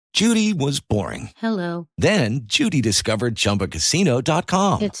Judy was boring. Hello. Then Judy discovered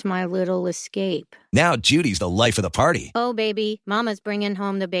ChumbaCasino.com. It's my little escape. Now Judy's the life of the party. Oh, baby, mama's bringing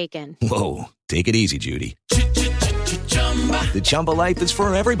home the bacon. Whoa, take it easy, Judy. The Chumba life is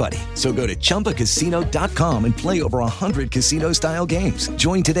for everybody. So go to ChumbaCasino.com and play over 100 casino-style games.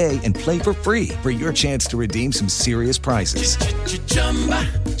 Join today and play for free for your chance to redeem some serious prizes.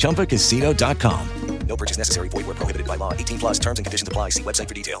 ChumbaCasino.com. No purchase necessary. Void where prohibited by law. 18 plus terms and conditions apply. See website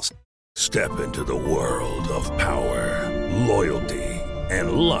for details. Step into the world of power, loyalty,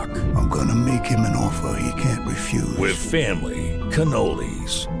 and luck. I'm gonna make him an offer he can't refuse. With family,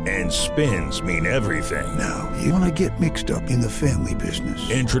 cannolis, and spins mean everything. Now, you wanna get mixed up in the family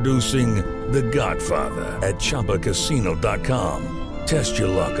business. Introducing The Godfather at ChumbaCasino.com. Test your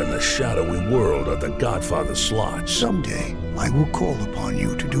luck in the shadowy world of The Godfather slot. Someday, I will call upon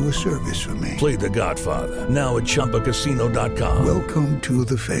you to do a service for me. Play The Godfather, now at ChumbaCasino.com. Welcome to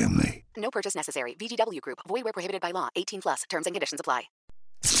the family. No purchase necessary. VGW Group. Void where prohibited by law. 18 plus. Terms and conditions apply.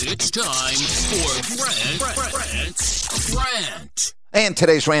 It's time for Rant. And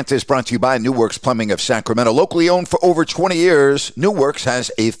today's rant is brought to you by New Works Plumbing of Sacramento. Locally owned for over 20 years, New Works has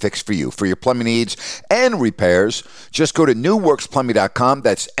a fix for you. For your plumbing needs and repairs, just go to newworksplumbing.com.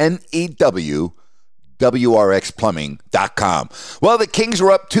 That's NEWWRXplumbing.com. Well, the Kings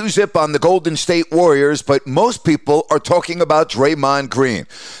are up 2-0 on the Golden State Warriors, but most people are talking about Draymond Green.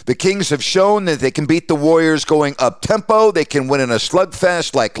 The Kings have shown that they can beat the Warriors going up-tempo. They can win in a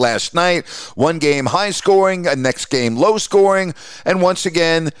slugfest like last night. One game high-scoring, a next game low-scoring. And once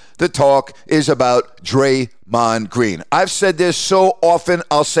again, the talk is about Draymond Green. I've said this so often,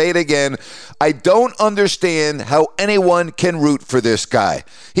 I'll say it again. I don't understand how anyone can root for this guy.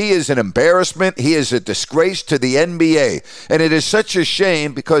 He is an embarrassment. He is a disgrace to the NBA. And it is such a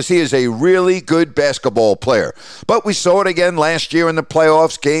shame because he is a really good basketball player. But we saw it again last year in the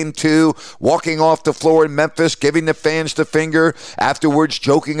playoffs, Game 2, walking off the floor in Memphis, giving the fans the finger, afterwards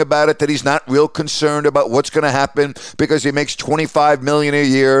joking about it, that he's not real concerned about what's going to happen because he makes $25 million a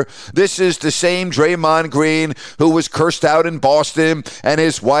year. This is the same Draymond Green who was cursed out in Boston, and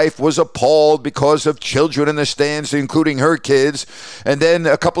his wife was appalled because of children in the stands, including her kids. And then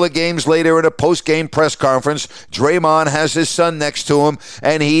a couple of games later in a post-game press conference, Draymond has his son next to him,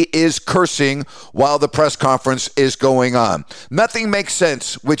 and he is cursing while the press conference is going on. Nothing makes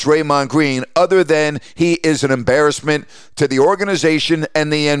sense with Draymond Green other than he is an embarrassment to the organization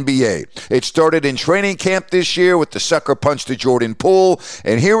and the NBA. It started in training camp this year with the sucker punch to Jordan Poole,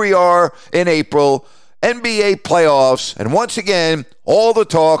 and here we are in April, NBA playoffs, and once again, all the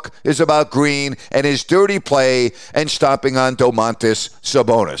talk is about Green and his dirty play and stomping on Domantas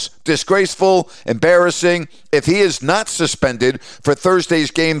Sabonis. Disgraceful, embarrassing. If he is not suspended for Thursday's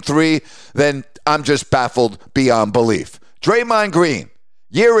Game 3, then I'm just baffled beyond belief. Draymond Green,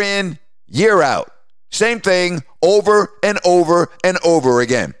 year in, year out. Same thing over and over and over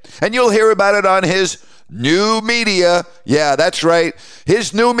again. And you'll hear about it on his new media. Yeah, that's right.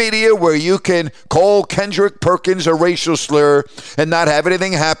 His new media, where you can call Kendrick Perkins a racial slur and not have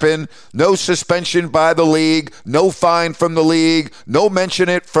anything happen. No suspension by the league. No fine from the league. No mention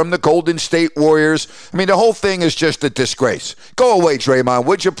it from the Golden State Warriors. I mean, the whole thing is just a disgrace. Go away, Draymond,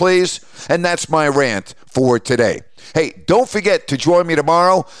 would you please? And that's my rant for today. Hey, don't forget to join me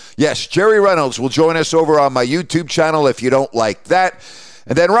tomorrow. Yes, Jerry Reynolds will join us over on my YouTube channel if you don't like that.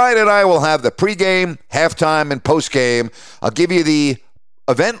 And then Ryan and I will have the pregame, halftime, and postgame. I'll give you the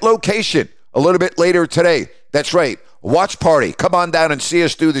event location a little bit later today. That's right, watch party. Come on down and see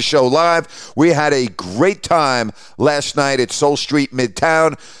us do the show live. We had a great time last night at Soul Street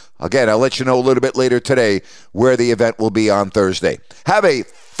Midtown. Again, I'll let you know a little bit later today where the event will be on Thursday. Have a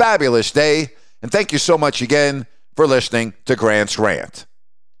fabulous day, and thank you so much again for listening to Grant's Rant.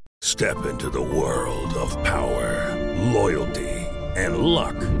 Step into the world of power, loyalty, and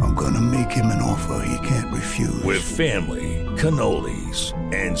luck. I'm gonna make him an offer he can't refuse. With family, cannolis,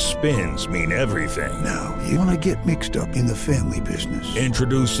 and spins mean everything. Now, you wanna get mixed up in the family business.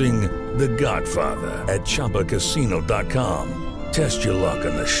 Introducing The Godfather at ChumbaCasino.com. Test your luck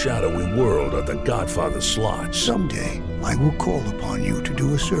in the shadowy world of The Godfather slot. Someday, I will call upon you to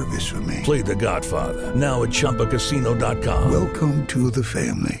do a service for me. Play The Godfather, now at ChumbaCasino.com. Welcome to the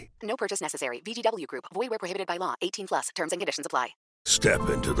family. No purchase necessary. VGW Group. Void where prohibited by law. 18 plus. Terms and conditions apply. Step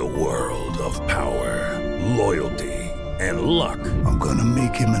into the world of power, loyalty, and luck. I'm gonna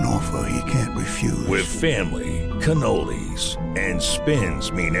make him an offer he can't refuse. With family, cannolis, and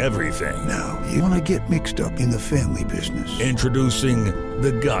spins mean everything. Now, you wanna get mixed up in the family business. Introducing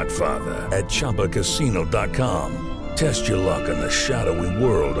The Godfather at ChumbaCasino.com. Test your luck in the shadowy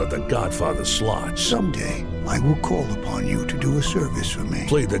world of The Godfather slot. Someday, I will call upon you to do a service for me.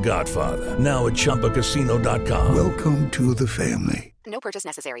 Play The Godfather now at ChumbaCasino.com. Welcome to the family. No purchase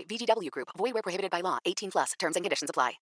necessary. VGW Group. Void where prohibited by law. 18+. Terms and conditions apply.